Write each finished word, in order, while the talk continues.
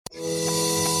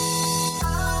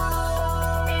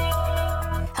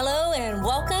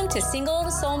to Single to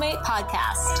Soulmate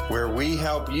Podcast, where we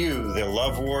help you, the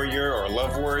love warrior or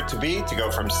love warrior to be, to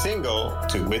go from single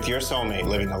to with your soulmate,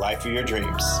 living the life of your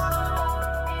dreams.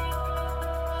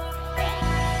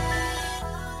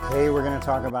 Hey, we're going to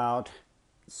talk about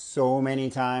so many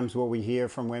times what we hear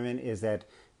from women is that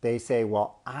they say,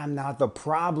 well, I'm not the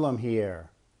problem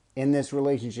here in this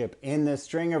relationship, in this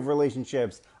string of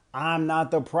relationships. I'm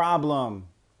not the problem.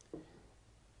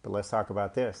 But let's talk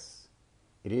about this.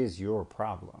 It is your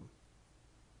problem.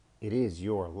 It is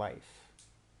your life.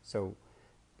 So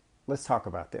let's talk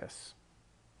about this.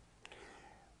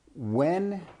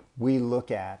 When we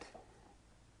look at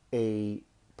a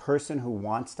person who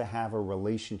wants to have a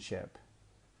relationship,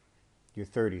 you're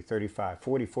 30, 35,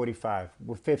 40, 45,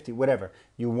 50, whatever.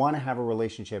 You want to have a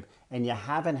relationship and you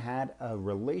haven't had a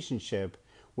relationship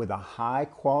with a high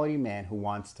quality man who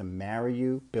wants to marry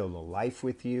you, build a life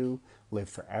with you, live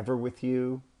forever with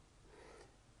you.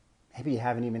 Maybe you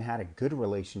haven't even had a good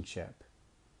relationship.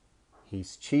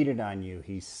 He's cheated on you.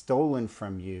 He's stolen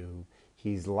from you.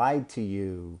 He's lied to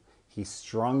you. He's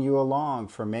strung you along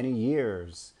for many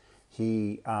years.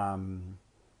 You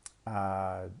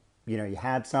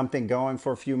had something going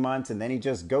for a few months and then he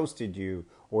just ghosted you,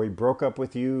 or he broke up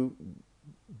with you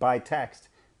by text.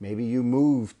 Maybe you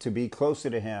moved to be closer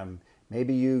to him.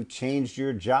 Maybe you changed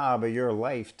your job or your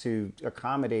life to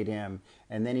accommodate him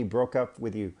and then he broke up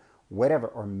with you. Whatever.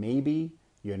 Or maybe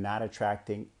you're not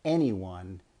attracting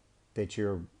anyone that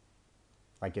you're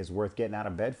like is worth getting out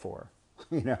of bed for,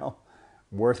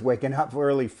 worth waking up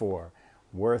early for,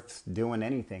 worth doing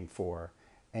anything for.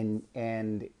 And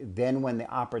then when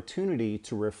the opportunity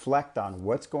to reflect on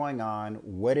what's going on,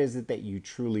 what is it that you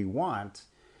truly want,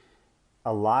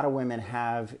 a lot of women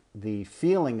have the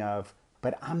feeling of,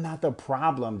 but I'm not the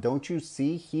problem. Don't you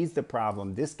see? He's the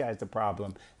problem. This guy's the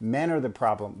problem. Men are the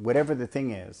problem. Whatever the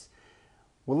thing is.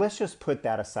 Well, let's just put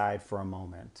that aside for a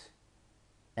moment.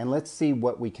 And let's see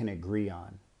what we can agree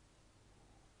on.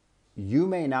 You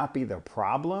may not be the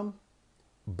problem,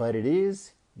 but it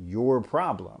is your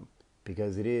problem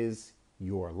because it is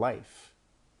your life.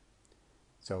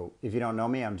 So if you don't know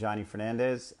me, I'm Johnny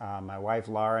Fernandez. My wife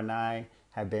Laura and I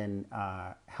have been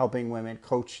helping women,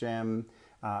 coach them.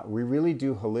 We really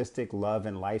do holistic love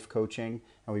and life coaching,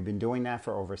 and we've been doing that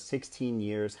for over 16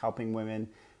 years, helping women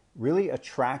really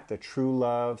attract the true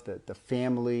love, the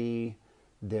family,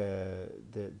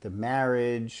 the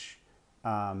marriage,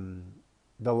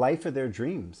 the life of their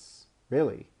dreams,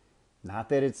 really. Not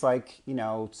that it's like,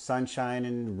 sunshine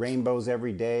and rainbows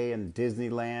every day and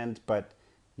Disneyland, but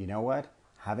you know what?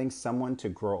 Having someone to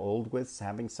grow old with,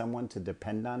 having someone to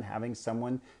depend on, having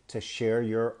someone to share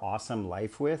your awesome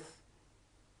life with,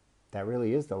 that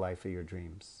really is the life of your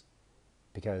dreams.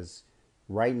 Because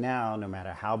right now, no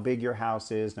matter how big your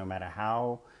house is, no matter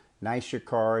how nice your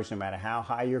car is, no matter how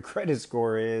high your credit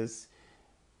score is,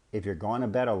 if you're going to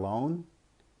bed alone,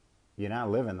 you're not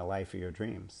living the life of your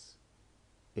dreams.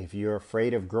 If you're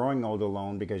afraid of growing old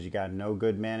alone because you got no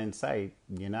good man in sight,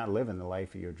 you're not living the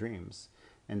life of your dreams.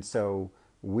 And so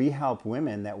we help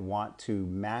women that want to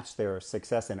match their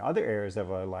success in other areas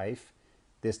of our life,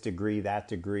 this degree,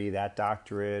 that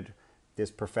doctorate,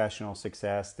 this professional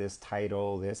success, this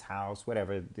title, this house,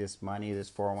 whatever, this money, this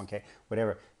 401k,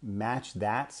 whatever. Match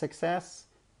that success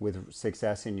with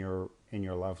success in your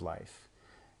love life.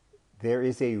 There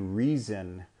is a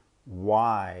reason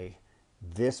why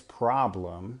this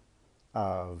problem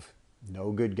of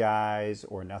no good guys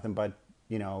or nothing but,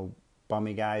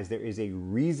 bummy guys, there is a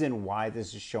reason why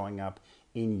this is showing up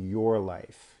in your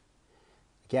life.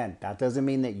 Again, that doesn't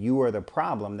mean that you are the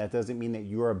problem. That doesn't mean that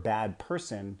you're a bad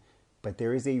person, but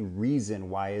there is a reason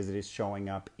why it is showing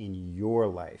up in your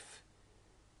life.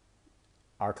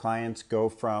 Our clients go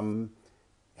from,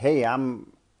 hey,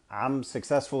 I'm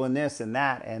successful in this and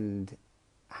that, and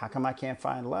how come I can't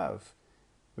find love?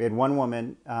 We had one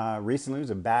woman recently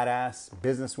who's a badass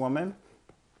businesswoman,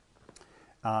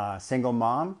 single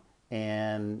mom,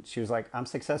 and she was like, I'm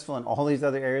successful in all these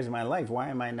other areas of my life. Why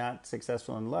am I not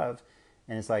successful in love?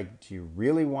 And it's like, do you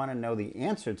really want to know the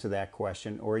answer to that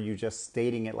question, or are you just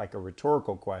stating it like a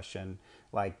rhetorical question,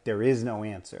 like there is no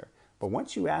answer? But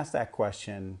once you ask that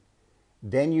question,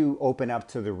 then you open up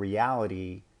to the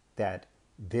reality that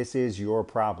this is your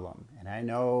problem. And I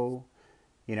know,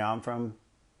 I'm from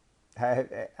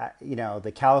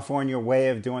the California way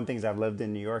of doing things. I've lived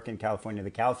in New York and California.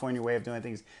 The California way of doing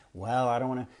things, well, I don't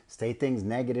want to state things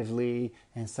negatively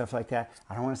and stuff like that.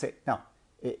 I don't want to say, no.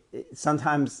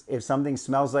 Sometimes if something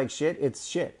smells like shit, it's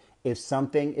shit. If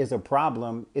something is a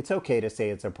problem, it's okay to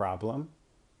say it's a problem.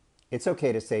 It's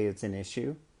okay to say it's an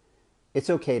issue.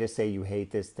 It's okay to say you hate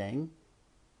this thing.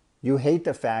 You hate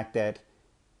the fact that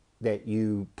that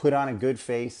you put on a good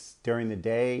face during the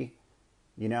day.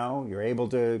 You know, you're able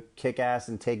to kick ass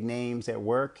and take names at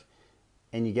work,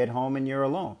 and you get home and you're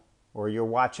alone. Or you're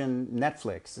watching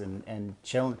Netflix and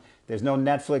chilling. There's no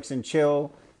Netflix and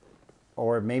chill.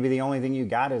 Or maybe the only thing you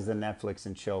got is the Netflix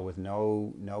and chill with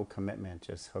no commitment,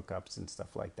 just hookups and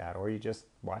stuff like that. Or you're just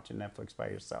watching Netflix by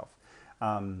yourself.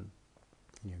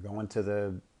 You're going to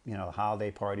the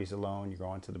holiday parties alone. You're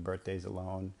going to the birthdays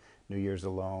alone, New Year's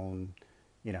alone.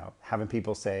 You know, having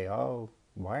people say, "Oh,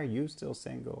 why are you still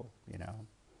single?" You know,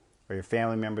 or your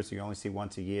family members who you only see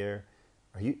once a year.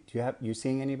 Do you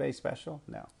seeing anybody special?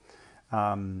 No.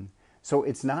 So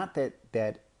it's not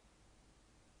that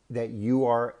you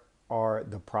are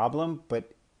the problem,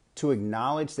 but to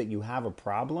acknowledge that you have a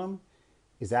problem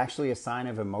is actually a sign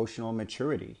of emotional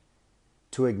maturity.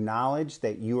 To acknowledge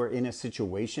that you are in a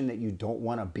situation that you don't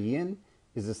want to be in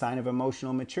is a sign of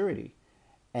emotional maturity.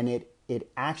 And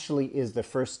it actually is the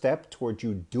first step toward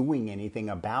you doing anything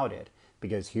about it.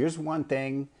 Because here's one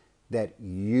thing that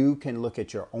you can look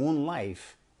at your own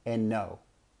life and know.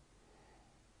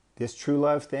 This true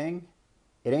love thing,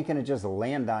 it ain't going to just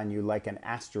land on you like an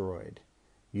asteroid.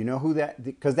 You know who that,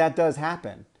 because that does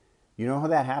happen. You know how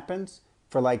that happens?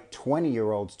 For like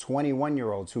 20-year-olds,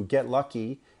 21-year-olds who get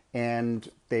lucky and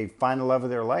they find the love of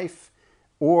their life,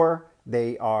 or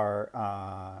they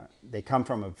come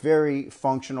from a very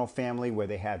functional family where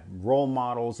they had role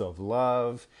models of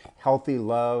love, healthy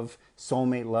love,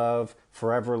 soulmate love,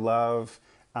 forever love.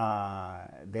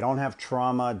 They don't have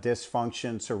trauma,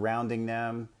 dysfunction surrounding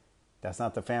them. That's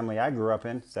not the family I grew up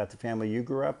in. Is that the family you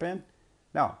grew up in?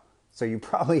 No. So you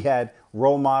probably had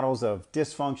role models of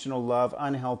dysfunctional love,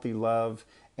 unhealthy love,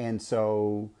 and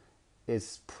so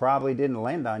it probably didn't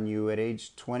land on you at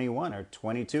age 21 or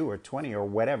 22 or 20 or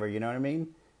whatever, you know what I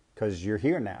mean? Because you're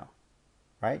here now,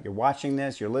 right? You're watching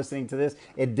this, you're listening to this.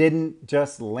 It didn't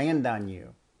just land on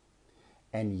you.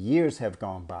 And years have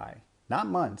gone by. Not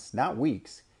months, not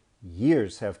weeks.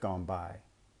 Years have gone by.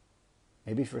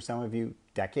 Maybe for some of you,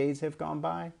 decades have gone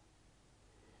by.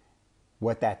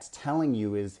 What that's telling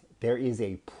you is there is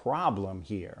a problem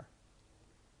here.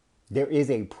 There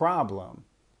is a problem.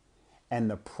 And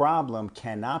the problem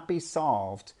cannot be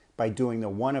solved by doing the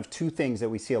one of two things that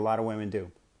we see a lot of women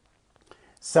do.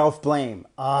 Self-blame.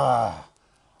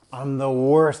 I'm the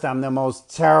worst. I'm the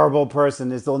most terrible person.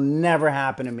 This will never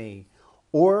happen to me.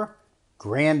 Or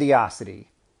grandiosity.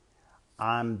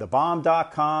 I'm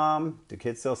thebomb.com. Do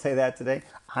kids still say that today?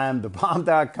 I'm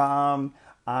thebomb.com.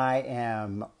 I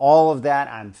am all of that.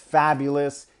 I'm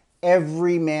fabulous.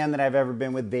 Every man that I've ever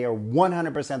been with, they are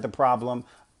 100% the problem.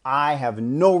 I have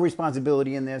no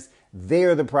responsibility in this.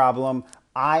 They're the problem.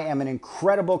 I am an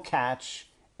incredible catch,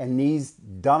 and these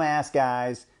dumbass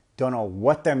guys don't know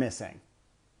what they're missing.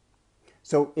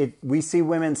 So we see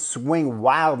women swing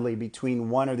wildly between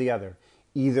one or the other.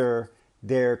 Either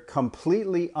they're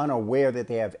completely unaware that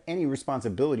they have any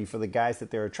responsibility for the guys that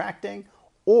they're attracting,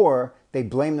 or they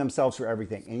blame themselves for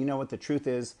everything. And you know what the truth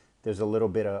is? There's a little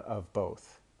bit of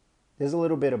both. There's a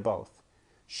little bit of both.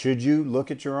 Should you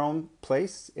look at your own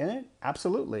place in it?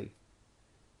 Absolutely.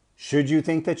 Should you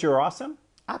think that you're awesome?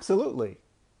 Absolutely.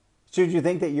 Should you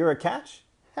think that you're a catch?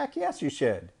 Heck yes, you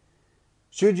should.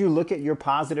 Should you look at your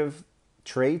positive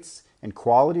traits and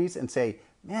qualities and say,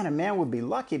 man, a man would be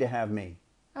lucky to have me?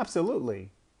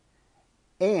 Absolutely.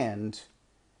 And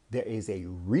there is a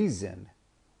reason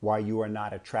why you are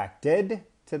not attracted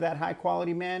to that high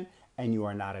quality man and you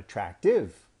are not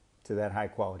attractive to that high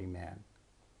quality man.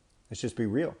 Let's just be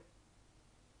real.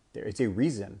 There is a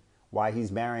reason why he's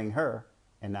marrying her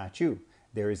and not you.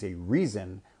 There is a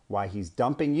reason why he's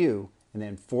dumping you and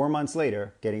then 4 months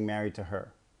later getting married to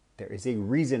her. There is a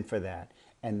reason for that.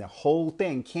 And the whole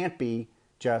thing can't be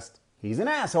just, he's an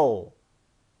asshole.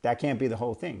 That can't be the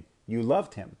whole thing. You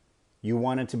loved him. You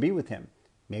wanted to be with him.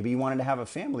 Maybe you wanted to have a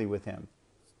family with him.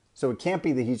 So it can't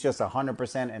be that he's just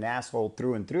 100% an asshole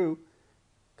through and through.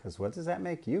 Because what does that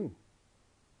make you?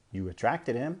 You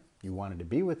attracted him. You wanted to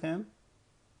be with him.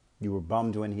 You were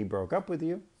bummed when he broke up with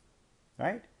you,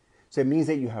 right? So it means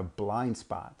that you have blind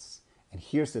spots. And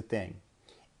here's the thing.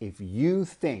 If you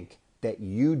think that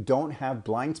you don't have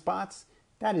blind spots,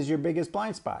 that is your biggest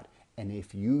blind spot. And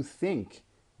if you think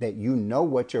that you know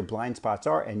what your blind spots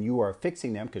are and you are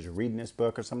fixing them because you're reading this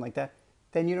book or something like that,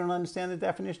 then you don't understand the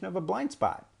definition of a blind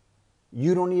spot.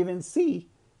 You don't even see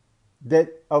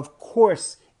that, of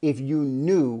course, if you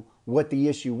knew what the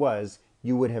issue was,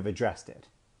 you would have addressed it.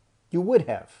 You would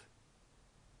have.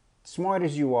 Smart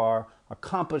as you are,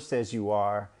 accomplished as you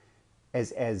are,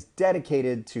 as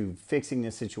dedicated to fixing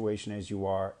this situation as you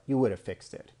are, you would have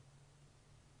fixed it.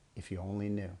 If you only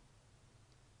knew.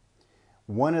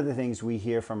 One of the things we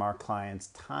hear from our clients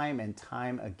time and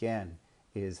time again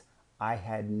is, I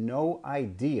had no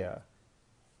idea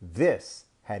this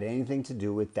had anything to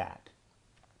do with that.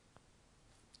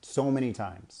 So many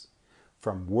times,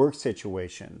 from work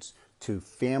situations to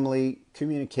family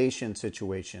communication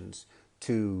situations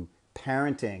to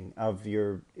parenting of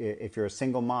if you're a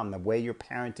single mom, the way you're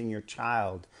parenting your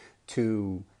child,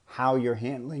 to how you're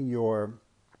handling your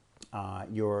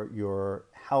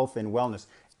health and wellness,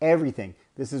 everything.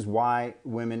 This is why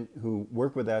women who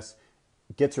work with us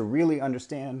get to really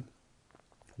understand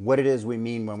what it is we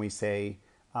mean when we say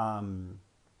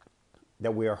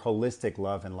that we are holistic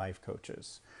love and life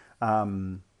coaches.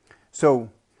 So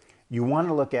you want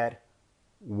to look at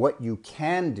what you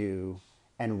can do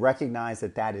and recognize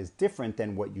that that is different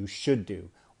than what you should do.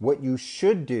 What you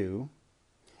should do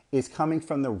is coming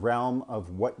from the realm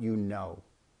of what you know.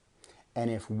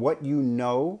 And if what you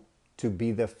know to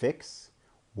be the fix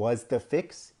was the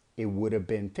fix, it would have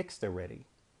been fixed already.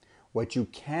 What you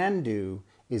can do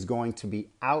is going to be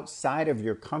outside of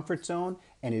your comfort zone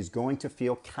and is going to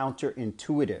feel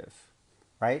counterintuitive,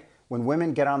 right? When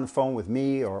women get on the phone with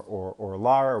me or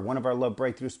Laura or one of our Love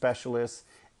Breakthrough specialists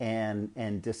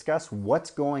and discuss what's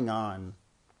going on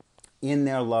in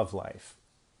their love life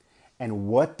and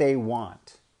what they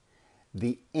want,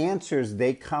 the answers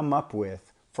they come up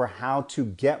with for how to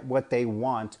get what they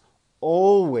want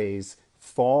always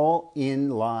fall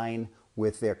in line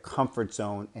with their comfort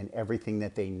zone and everything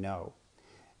that they know.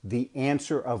 The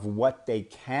answer of what they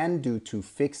can do to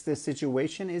fix this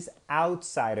situation is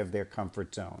outside of their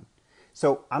comfort zone.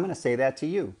 So I'm going to say that to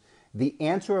you. The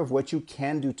answer of what you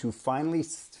can do to finally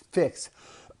fix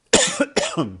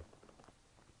and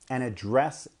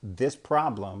address this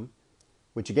problem,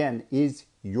 which again is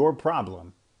your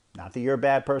problem, not that you're a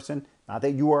bad person, not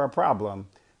that you are a problem,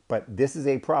 but this is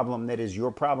a problem that is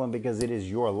your problem because it is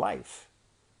your life.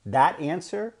 That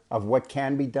answer of what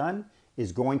can be done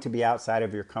is going to be outside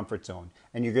of your comfort zone.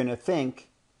 And you're going to think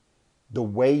the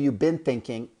way you've been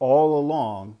thinking all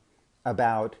along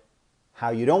about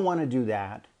how you don't want to do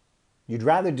that, you'd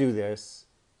rather do this,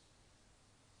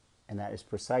 and that is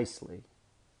precisely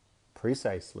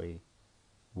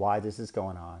why this is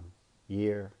going on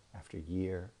year after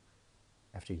year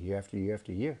after year after year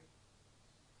after year.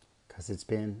 Because it's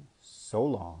been so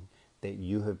long that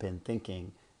you have been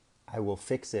thinking, I will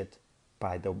fix it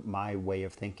by my way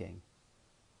of thinking.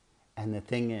 And the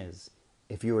thing is,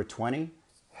 if you were 20,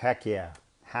 heck yeah,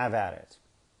 have at it.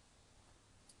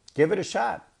 Give it a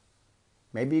shot.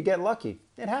 Maybe you get lucky.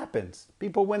 It happens.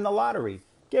 People win the lottery.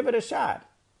 Give it a shot.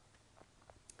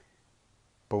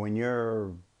 But when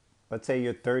you're, let's say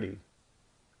you're 30,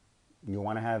 you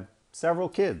want to have several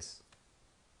kids.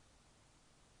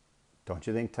 Don't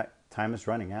you think time is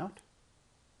running out?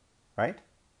 Right?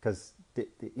 Because,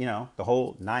 the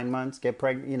whole 9 months, get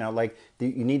pregnant,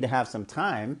 you need to have some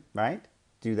time, right?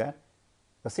 Do that.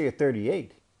 Let's say you're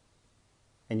 38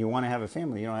 and you want to have a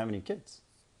family, you don't have any kids.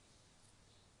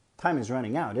 Time is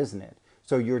running out, isn't it?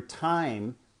 So your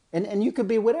time, and you could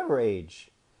be whatever age,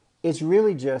 it's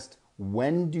really just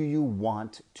when do you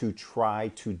want to try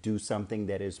to do something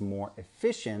that is more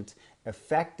efficient,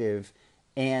 effective,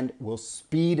 and will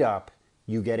speed up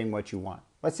you getting what you want.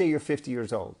 Let's say you're 50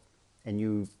 years old and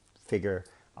you figure,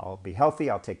 I'll be healthy,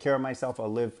 I'll take care of myself,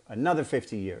 I'll live another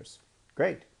 50 years.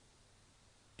 Great. Do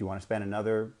you want to spend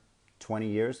another 20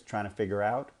 years trying to figure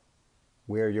out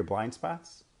where are your blind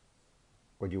spots?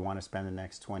 Or do you want to spend the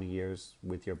next 20 years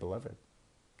with your beloved?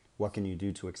 What can you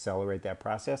do to accelerate that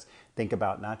process? Think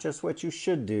about not just what you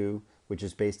should do, which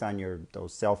is based on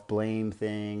those self-blame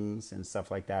things and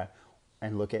stuff like that,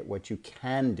 and look at what you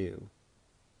can do.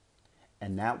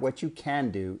 And that what you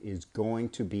can do is going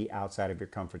to be outside of your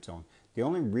comfort zone. The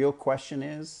only real question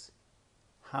is,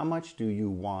 how much do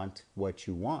you want what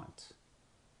you want?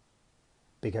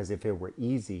 Because if it were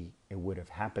easy, it would have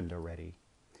happened already.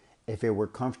 If it were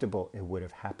comfortable, it would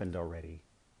have happened already.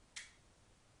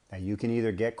 Now you can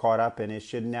either get caught up in it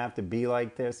shouldn't have to be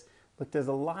like this. Look, there's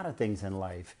a lot of things in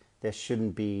life that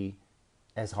shouldn't be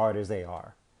as hard as they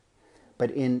are. But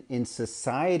in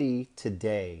society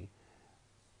today,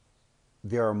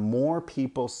 there are more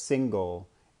people single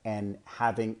and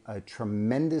having a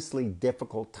tremendously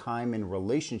difficult time in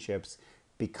relationships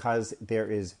because there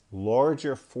is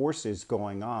larger forces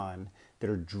going on that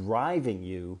are driving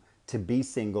you to be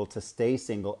single, to stay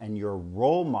single, and your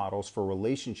role models for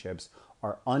relationships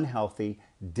are unhealthy,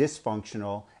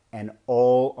 dysfunctional, and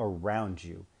all around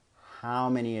you. How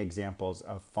many examples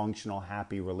of functional,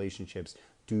 happy relationships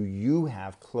do you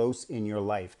have close in your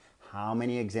life? How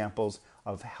many examples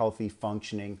of healthy,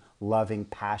 functioning, loving,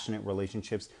 passionate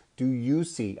relationships do you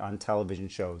see on television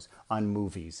shows, on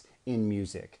movies, in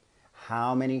music?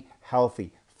 How many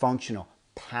healthy, functional,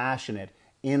 passionate,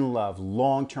 in love,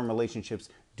 long-term relationships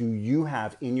do you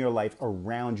have in your life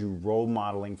around you, role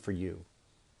modeling for you?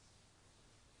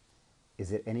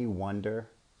 Is it any wonder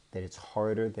that it's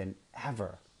harder than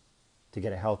ever to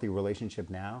get a healthy relationship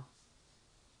now?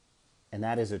 And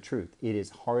that is a truth. It is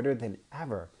harder than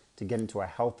ever to get into a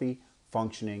healthy,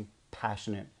 functioning,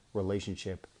 passionate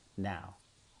relationship now.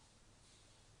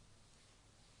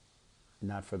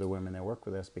 Not for the women that work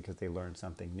with us, because they learn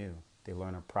something new. They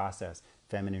learn a process,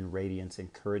 feminine radiance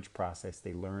and courage process.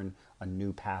 They learn a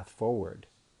new path forward.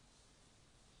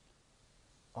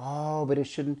 Oh, but I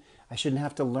shouldn't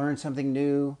have to learn something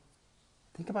new.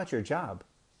 Think about your job.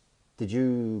 Did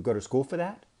you go to school for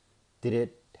that? Did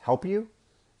it help you?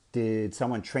 Did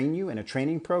someone train you in a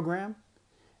training program?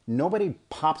 Nobody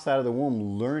pops out of the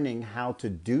womb learning how to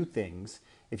do things.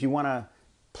 If you want to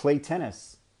play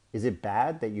tennis, is it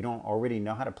bad that you don't already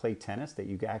know how to play tennis, that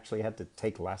you actually had to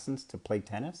take lessons to play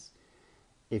tennis?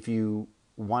 If you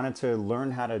wanted to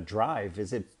learn how to drive,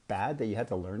 is it bad that you had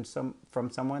to learn from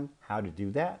someone how to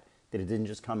do that it didn't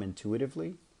just come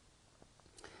intuitively?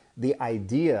 The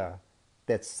idea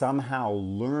that somehow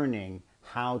learning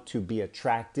how to be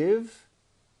attractive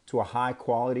to a high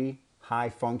quality, high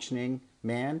functioning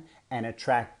man and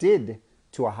attracted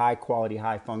to a high quality,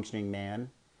 high functioning man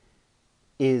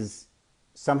is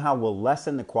somehow will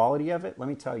lessen the quality of it. Let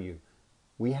me tell you,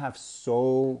 we have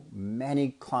so many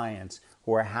clients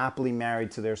who are happily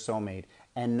married to their soulmate,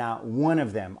 and not one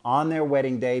of them on their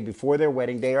wedding day, before their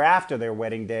wedding day, or after their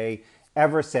wedding day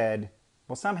ever said,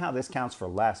 well, somehow this counts for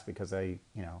less because I,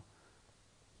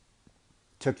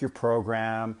 took your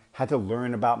program, had to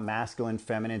learn about masculine,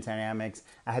 feminine dynamics.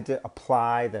 I had to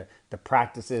apply the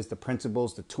practices, the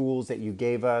principles, the tools that you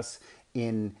gave us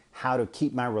in how to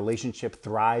keep my relationship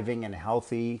thriving and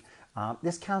healthy.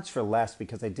 This counts for less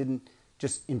because I didn't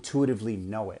just intuitively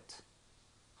know it.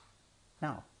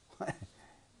 No,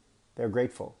 they're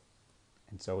grateful.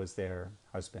 And so is their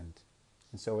husband.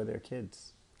 And so are their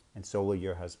kids. And so will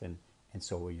your husband. And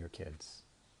so will your kids.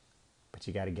 But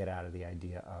you got to get out of the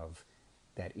idea of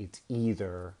that it's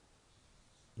either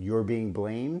you're being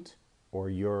blamed or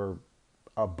you're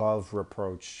above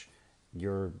reproach.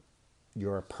 You're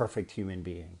a perfect human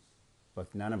being.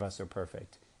 Look, none of us are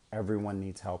perfect. Everyone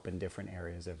needs help in different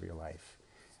areas of your life,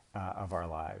 of our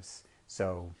lives.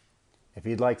 So if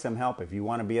you'd like some help, if you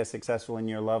want to be as successful in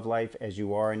your love life as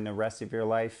you are in the rest of your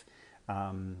life,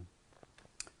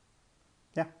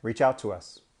 reach out to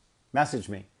us. Message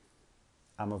me.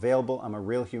 I'm available. I'm a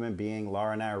real human being.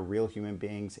 Laura and I are real human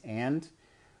beings. And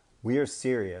we are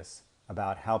serious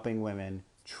about helping women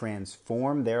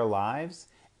transform their lives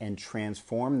and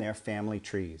transform their family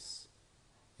trees.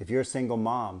 If you're a single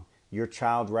mom, your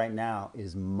child right now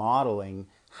is modeling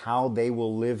how they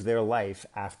will live their life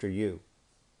after you.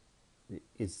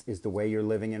 Is the way you're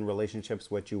living in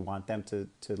relationships what you want them to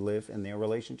live in their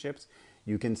relationships?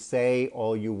 You can say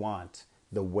all you want.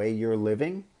 The way you're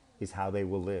living is how they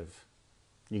will live.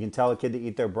 You can tell a kid to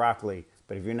eat their broccoli,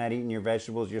 but if you're not eating your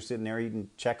vegetables, you're sitting there eating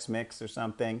Chex Mix or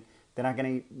something, they're not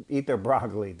going to eat their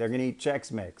broccoli. They're going to eat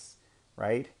Chex Mix,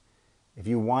 right? If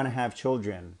you want to have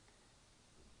children,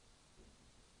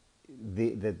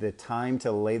 the time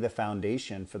to lay the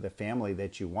foundation for the family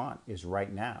that you want is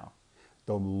right now.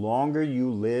 The longer you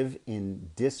live in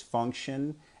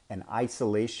dysfunction and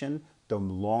isolation, the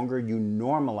longer you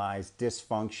normalize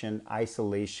dysfunction,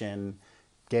 isolation,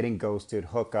 getting ghosted,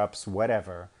 hookups,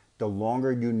 whatever, the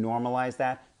longer you normalize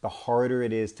that, the harder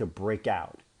it is to break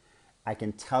out. I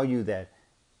can tell you that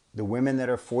the women that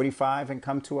are 45 and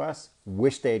come to us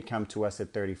wish they had come to us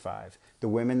at 35. The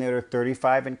women that are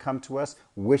 35 and come to us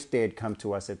wish they had come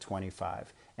to us at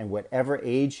 25. And whatever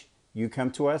age you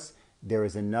come to us, there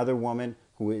is another woman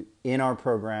who is in our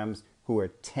programs who are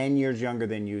 10 years younger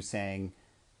than you saying,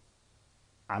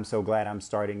 I'm so glad I'm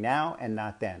starting now and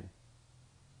not then.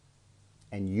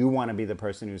 And you want to be the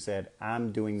person who said,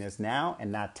 I'm doing this now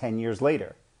and not 10 years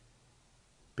later.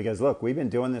 Because look, we've been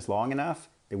doing this long enough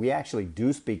that we actually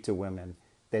do speak to women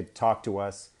that talk to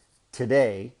us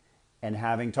today and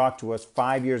having talked to us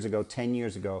 5 years ago, 10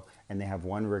 years ago, and they have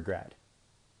one regret.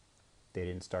 They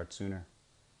didn't start sooner.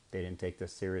 They didn't take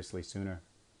this seriously sooner.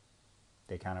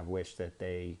 They kind of wish that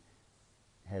they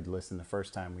had listened the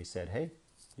first time we said, hey,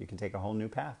 you can take a whole new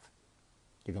path.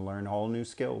 You can learn whole new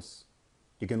skills.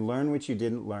 You can learn what you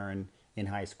didn't learn in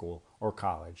high school or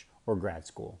college or grad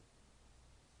school.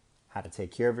 How to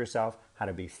take care of yourself, how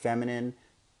to be feminine,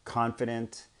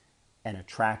 confident, and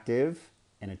attractive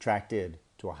and attracted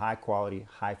to a high quality,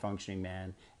 high functioning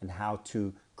man, and how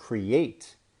to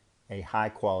create a high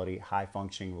quality, high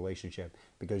functioning relationship,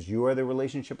 because you are the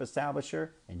relationship establisher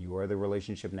and you are the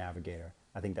relationship navigator.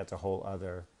 I think that's a whole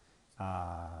other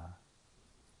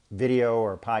video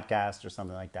or podcast or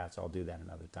something like that. So I'll do that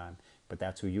another time, but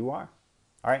that's who you are.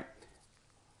 All right.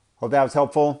 Hope that was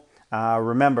helpful.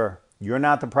 Remember, you're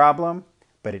not the problem,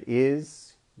 but it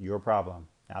is your problem.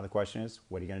 Now the question is,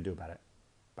 what are you going to do about it?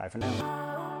 Bye for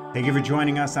now. Thank you for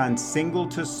joining us on Single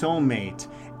to Soulmate.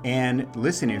 And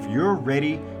listen, if you're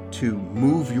ready to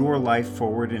move your life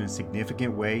forward in a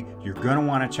significant way, you're going to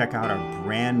want to check out our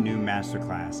brand new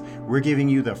masterclass. We're giving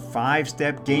you the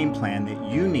 5-step game plan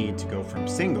that you need to go from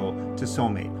single to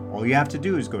soulmate. All you have to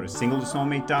do is go to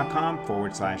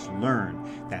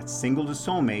singletosoulmate.com/learn. That's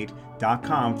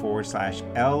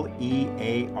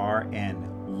singletosoulmate.com/LEARN.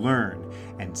 Learn,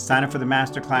 and sign up for the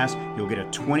masterclass. You'll get a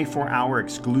 24-hour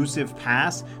exclusive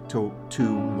pass to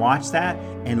watch that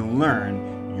and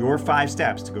learn your 5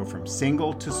 steps to go from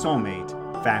single to soulmate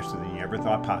faster than you ever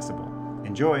thought possible.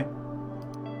 Enjoy.